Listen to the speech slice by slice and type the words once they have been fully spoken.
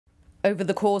Over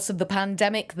the course of the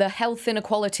pandemic, the health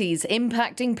inequalities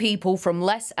impacting people from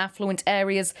less affluent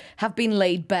areas have been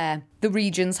laid bare. The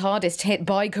regions hardest hit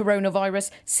by coronavirus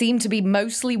seem to be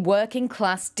mostly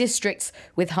working-class districts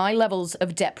with high levels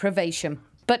of deprivation.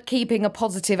 But keeping a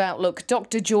positive outlook,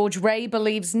 Dr. George Rae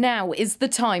believes now is the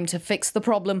time to fix the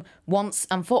problem once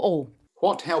and for all.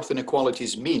 What health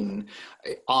inequalities mean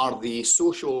are the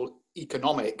social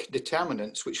economic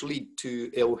determinants which lead to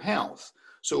ill health.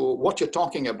 So what you're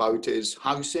talking about is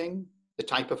housing, the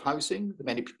type of housing,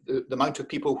 the amount of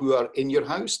people who are in your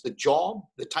house, the job,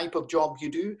 the type of job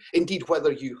you do, indeed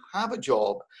whether you have a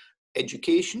job,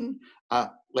 education,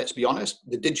 let's be honest,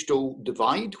 the digital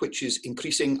divide, which is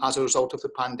increasing as a result of the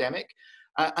pandemic,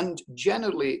 and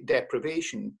generally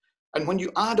deprivation. And when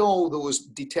you add all those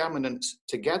determinants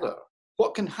together,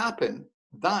 what can happen?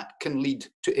 That can lead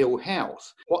to ill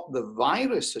health. What the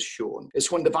virus has shown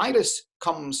is when the virus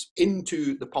comes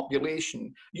into the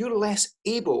population, you're less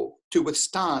able to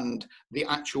withstand the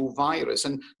actual virus.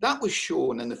 And that was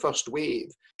shown in the first wave.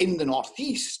 In the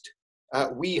Northeast,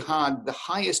 we had the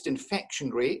highest infection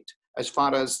rate as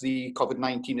far as the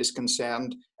COVID-19 is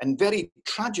concerned, and very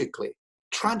tragically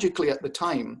at the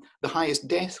time, the highest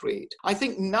death rate. I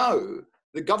think now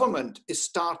the government is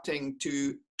starting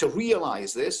to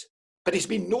realize this, but it's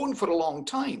been known for a long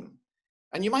time.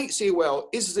 And you might say, well,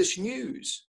 is this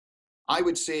news? I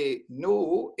would say,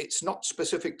 no, it's not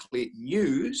specifically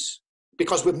news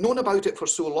because we've known about it for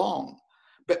so long.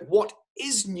 But what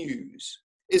is news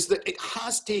is that it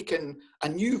has taken a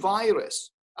new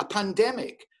virus, a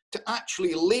pandemic, to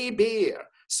actually lay bare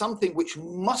something which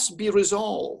must be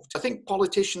resolved. I think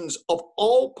politicians of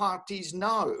all parties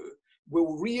now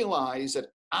will realize that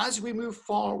as we move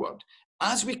forward,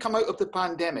 as we come out of the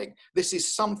pandemic, this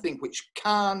is something which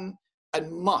can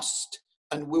and must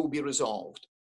and will be resolved.